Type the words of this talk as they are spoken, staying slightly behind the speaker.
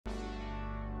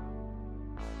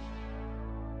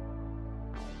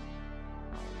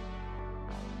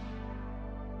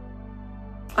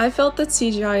I felt that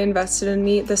CGI invested in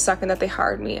me the second that they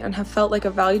hired me and have felt like a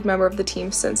valued member of the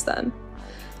team since then.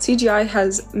 CGI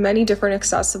has many different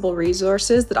accessible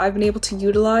resources that I've been able to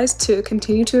utilize to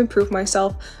continue to improve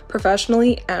myself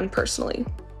professionally and personally.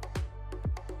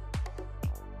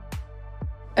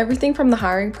 Everything from the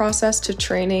hiring process to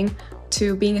training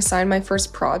to being assigned my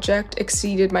first project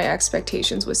exceeded my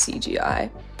expectations with CGI.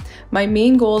 My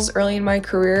main goals early in my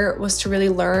career was to really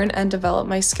learn and develop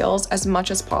my skills as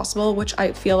much as possible, which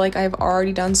I feel like I've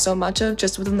already done so much of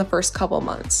just within the first couple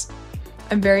months.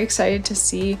 I'm very excited to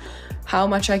see how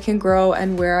much I can grow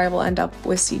and where I will end up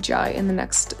with CGI in the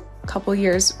next couple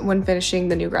years when finishing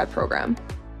the new grad program.